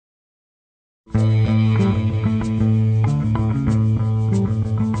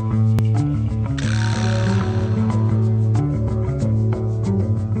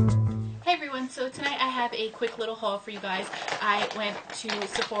haul for you guys. I went to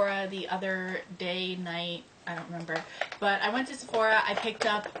Sephora the other night, I don't remember, but I went to Sephora. I picked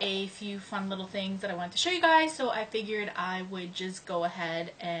up a few fun little things that I wanted to show you guys, so I figured I would just go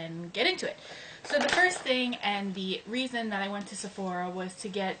ahead and get into it. So the first thing, and the reason that I went to Sephora, was to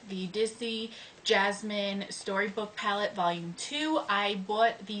get the Disney Jasmine Storybook Palette Volume 2. I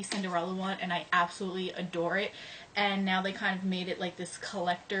bought the Cinderella one and I absolutely adore it. And now they kind of made it like this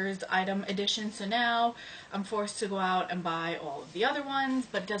collector's item edition. So now I'm forced to go out and buy all of the other ones,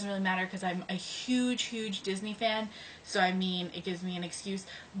 but it doesn't really matter because I'm a huge Disney fan. So I mean, it gives me an excuse.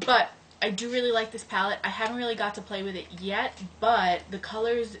 But I do really like this palette. I haven't really got to play with it yet, but the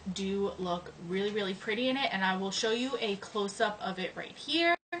colors do look really pretty in it, and I will show you a close-up of it right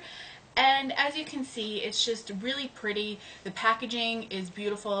here. And as you can see, it's just really pretty. The packaging is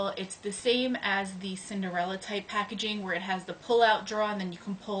beautiful. It's the same as the Cinderella type packaging where it has the pull-out drawer and then you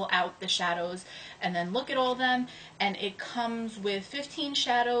can pull out the shadows and then look at all of them. And it comes with 15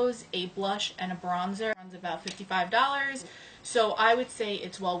 shadows, a blush, and a bronzer. It's about $55. So I would say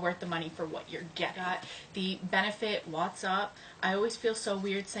it's well worth the money for what you're getting. Got the Benefit What's Up. I always feel so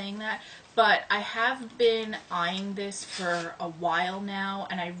weird saying that, but I have been eyeing this for a while now,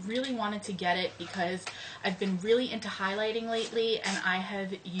 and I really wanted to get it because I've been really into highlighting lately, and I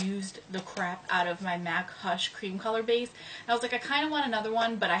have used the crap out of my MAC Hush cream color base. And I was like, I kind of want another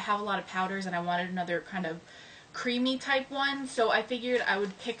one, but I have a lot of powders, and I wanted another kind of creamy type one, so I figured I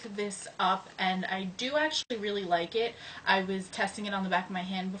would pick this up, and I do actually really like it. I was testing it on the back of my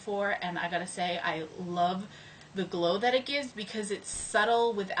hand before, and I gotta say I love the glow that it gives because it's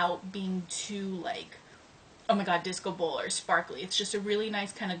subtle without being too like, oh my god, disco ball or sparkly. It's just a really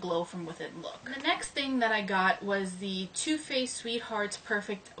nice kind of glow from within look. The next thing that I got was the Too Faced Sweethearts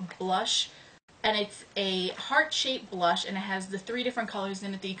Perfect Blush. And it's a heart-shaped blush, and it has the 3 different colors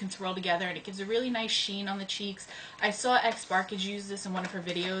in it that you can swirl together, and it gives a really nice sheen on the cheeks. I saw X Sparkage use this in one of her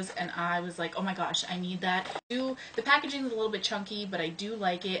videos, and I was like, oh my gosh, I need that. The packaging is a little bit chunky, but I do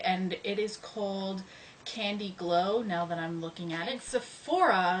like it, and it is called Candy Glow, now that I'm looking at it.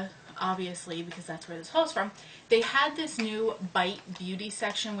 Sephora, obviously, because that's where this haul's from, they had this new Bite Beauty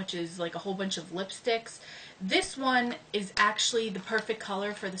section, which is like a whole bunch of lipsticks. This one is actually the perfect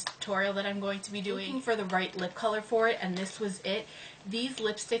color for this tutorial that I'm going to be doing. Looking for the right lip color for it, and this was it. These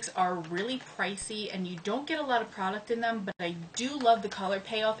lipsticks are really pricey, and you don't get a lot of product in them, but I do love the color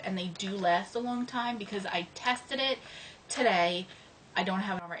payoff, and they do last a long time because I tested it today. I don't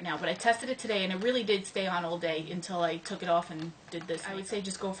have it on right now, but I tested it today, and it really did stay on all day until I took it off and did this. I would say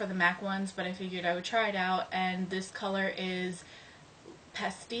just go for the MAC ones, but I figured I would try it out, and this color is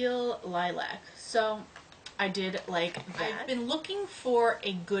Pastel Lilac. So I did like that. I've been looking for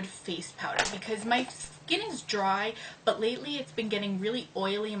a good face powder because my skin is dry, but lately it's been getting really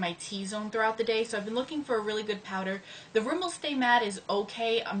oily in my T-zone throughout the day, so I've been looking for a really good powder. The Rimmel Stay Matte is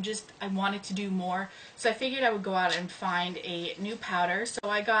okay, I wanted to do more, so I figured I would go out and find a new powder. So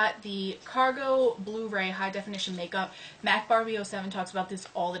I got the Cargo Blu-ray High Definition Makeup. Mac Barbie 07 talks about this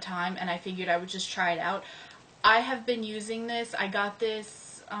all the time, and I figured I would just try it out. I have been using this. I got this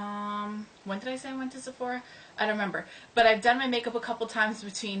when did I say I went to Sephora? I don't remember. But I've done my makeup a couple times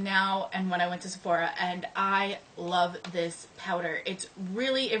between now and when I went to Sephora, and I love this powder. It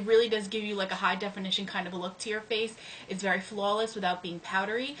really does give you like a high definition kind of a look to your face. It's very flawless without being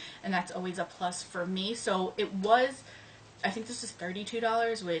powdery, and that's always a plus for me. So it was, I think this was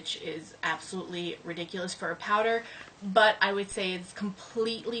 $32, which is absolutely ridiculous for a powder, but I would say it's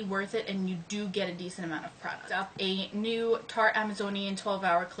completely worth it, and you do get a decent amount of product. Up a new Tarte Amazonian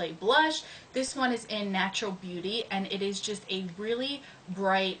 12-Hour Clay Blush. This one is in Natural Beauty, and it is just a really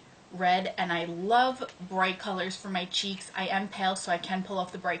bright red, and I love bright colors for my cheeks. I am pale, so I can pull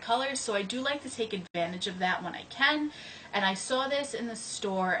off the bright colors, so I do like to take advantage of that when I can. And I saw this in the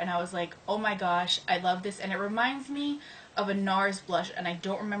store, and I was like, oh my gosh, I love this, and it reminds me of a NARS blush, and I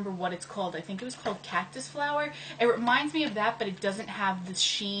don't remember what it's called. I think it was called Cactus Flower. It reminds me of that, but it doesn't have the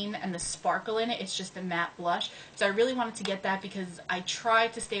sheen and the sparkle in it. It's just a matte blush. So I really wanted to get that because I try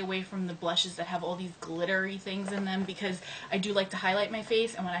to stay away from the blushes that have all these glittery things in them because I do like to highlight my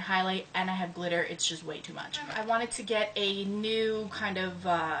face, and when I highlight and I have glitter, it's just way too much. I wanted to get a new kind of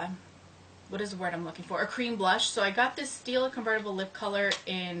what is the word I'm looking for? A cream blush. So I got this Stila Convertible Lip Color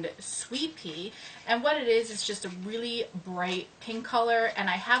in Sweet Pea, and what it is just a really bright pink color, and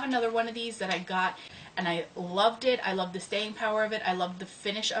I have another one of these that I got, and I loved it. I love the staying power of it. I love the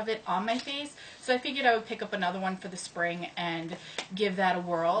finish of it on my face, so I figured I would pick up another one for the spring and give that a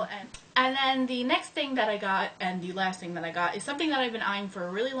whirl. And then the next thing that I got, and the last thing that I got, is something that I've been eyeing for a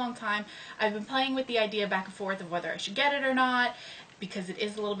really long time. I've been playing with the idea back and forth of whether I should get it or not, because it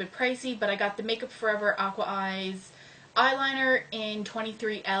is a little bit pricey, but I got the Makeup Forever Aqua Eyes eyeliner in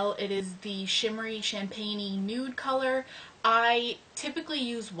 23L. It is the shimmery champagne nude color. I typically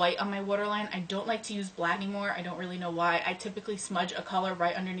use white on my waterline. I don't like to use black anymore. I don't really know why. I typically smudge a color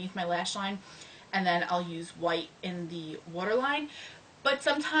right underneath my lash line, and then I'll use white in the waterline. But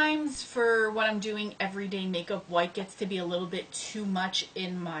sometimes for when I'm doing everyday makeup, white gets to be a little bit too much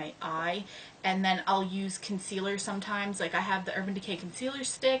in my eye, and then I'll use concealer sometimes. Like I have the Urban Decay concealer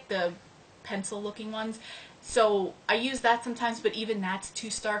stick, the pencil looking ones, so I use that sometimes, but even that's too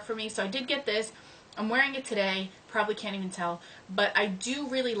stark for me. So I did get this. I'm wearing it today, probably can't even tell, but I do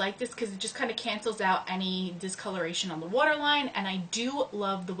really like this because it just kind of cancels out any discoloration on the waterline, and I do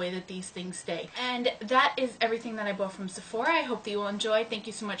love the way that these things stay. And that is everything that I bought from Sephora. I hope that you will enjoy. Thank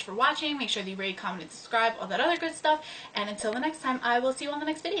you so much for watching. Make sure that you rate, comment, and subscribe, all that other good stuff, and until the next time, I will see you on the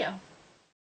next video.